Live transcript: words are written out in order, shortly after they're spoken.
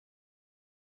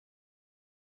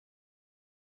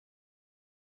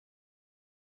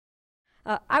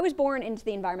I was born into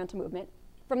the environmental movement.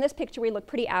 From this picture, we look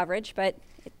pretty average, but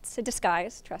it's a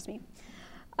disguise, trust me.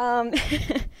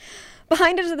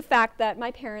 Behind it is the fact that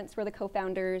my parents were the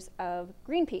co-founders of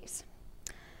Greenpeace.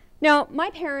 Now, my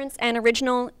parents and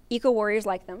original eco-warriors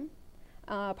like them,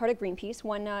 part of Greenpeace,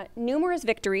 won numerous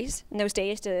victories in those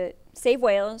days to save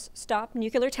whales, stop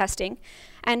nuclear testing,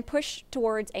 and push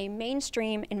towards a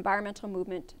mainstream environmental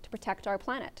movement to protect our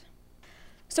planet.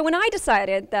 So when I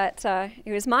decided that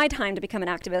it was my time to become an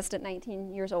activist at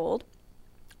 19 years old,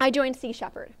 I joined Sea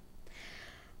Shepherd.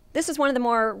 This is one of the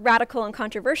more radical and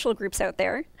controversial groups out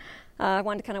there. I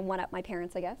wanted to kind of one-up my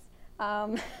parents, I guess.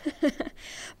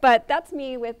 But that's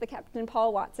me with the Captain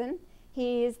Paul Watson.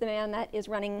 He's the man that is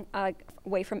running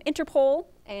away from Interpol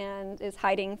and is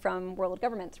hiding from world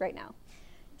governments right now.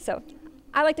 So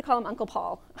I like to call him Uncle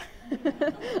Paul.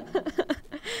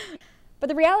 But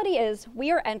the reality is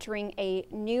we are entering a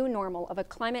new normal of a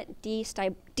climate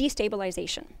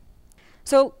destabilization.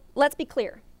 So let's be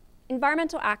clear.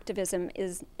 Environmental activism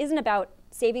isn't about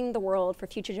saving the world for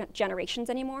future generations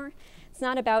anymore. It's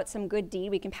not about some good deed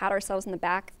we can pat ourselves in the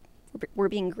back. We're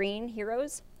being green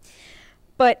heroes.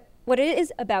 But what it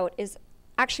is about is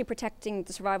actually protecting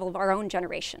the survival of our own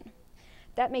generation.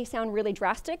 That may sound really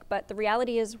drastic, but the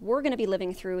reality is we're going to be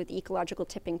living through the ecological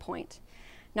tipping point,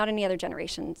 not any other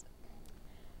generations.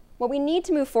 What we need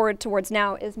to move forward towards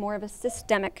now is more of a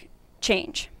systemic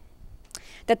change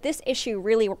that this issue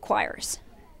really requires.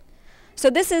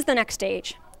 So this is the next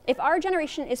stage. If our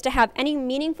generation is to have any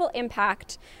meaningful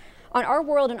impact on our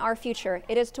world and our future,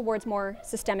 it is towards more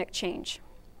systemic change.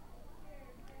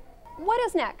 What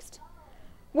is next?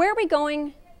 Where are we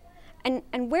going,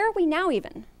 and where are we now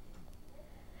even?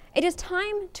 It is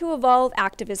time to evolve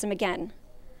activism again,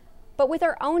 but with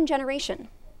our own generation.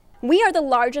 We are the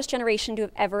largest generation to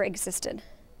have ever existed.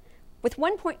 With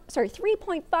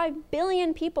 3.5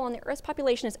 billion people and the Earth's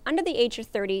population is under the age of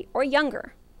 30 or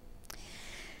younger.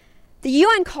 The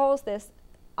UN calls this,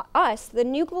 us, the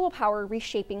new global power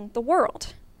reshaping the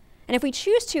world. And if we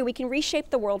choose to, we can reshape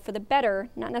the world for the better,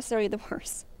 not necessarily the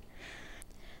worse.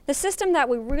 The system that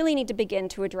we really need to begin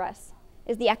to address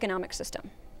is the economic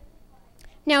system.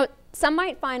 Now, some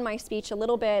might find my speech a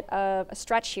little bit of a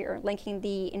stretch here, linking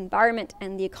the environment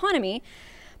and the economy,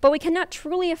 but we cannot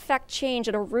truly affect change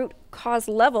at a root cause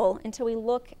level until we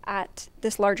look at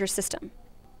this larger system.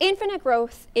 Infinite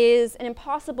growth is an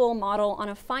impossible model on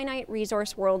a finite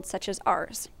resource world such as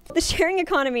ours. The sharing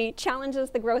economy challenges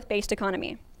the growth-based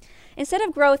economy. Instead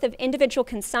of growth of individual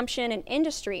consumption and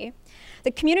industry,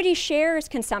 the community shares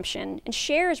consumption and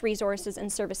shares resources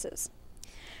and services,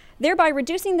 thereby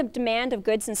reducing the demand of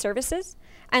goods and services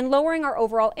and lowering our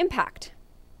overall impact.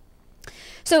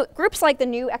 So groups like the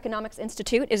New Economics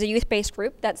Institute is a youth-based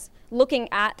group that's looking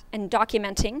at and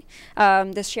documenting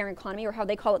this sharing economy, or how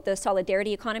they call it the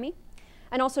solidarity economy.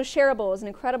 And also Shareable is an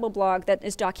incredible blog that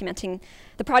is documenting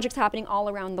the projects happening all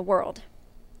around the world.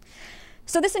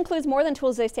 So this includes more than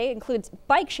tools, they say. It includes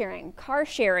bike sharing, car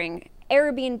sharing,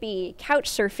 Airbnb, couch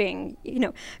surfing,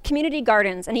 community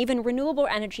gardens, and even renewable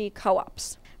energy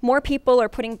co-ops. More people are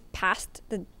putting past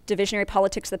the divisionary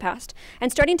politics of the past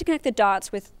and starting to connect the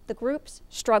dots with the groups,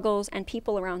 struggles, and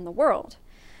people around the world,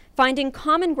 finding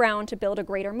common ground to build a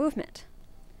greater movement.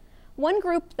 One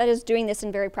group that is doing this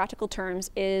in very practical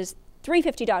terms is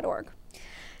 350.org.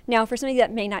 Now, for some of you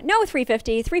that may not know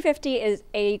 350, 350 is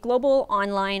a global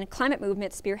online climate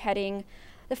movement spearheading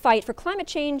the fight for climate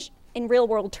change in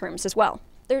real-world terms as well.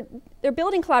 They're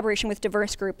building collaboration with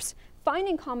diverse groups,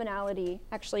 finding commonality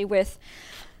actually with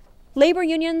labor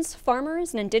unions,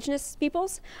 farmers and indigenous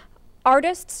peoples,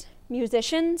 artists,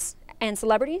 musicians and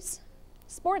celebrities,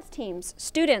 sports teams,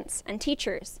 students and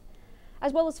teachers,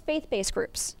 as well as faith-based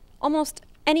groups, almost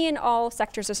any and all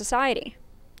sectors of society.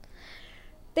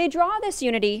 They draw this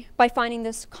unity by finding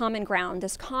this common ground,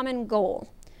 this common goal,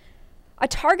 a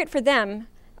target for them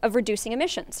of reducing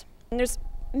emissions. And there's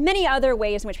many other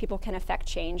ways in which people can affect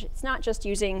change. It's not just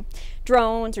using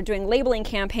drones or doing labeling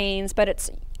campaigns, but it's,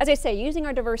 as I say, using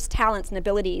our diverse talents and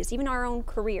abilities, even our own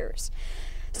careers.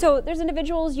 So there's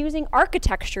individuals using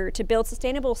architecture to build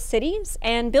sustainable cities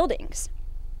and buildings.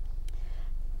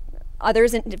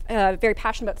 Others very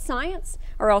passionate about science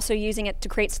are also using it to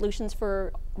create solutions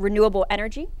for renewable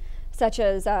energy, such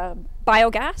as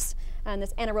biogas and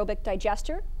this anaerobic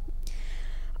digester.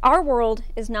 Our world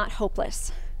is not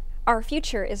hopeless. Our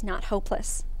future is not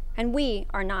hopeless, and we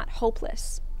are not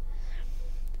hopeless.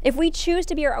 If we choose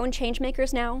to be our own change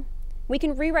makers now, we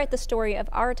can rewrite the story of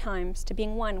our times to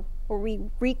being one where we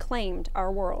reclaimed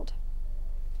our world.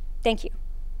 Thank you.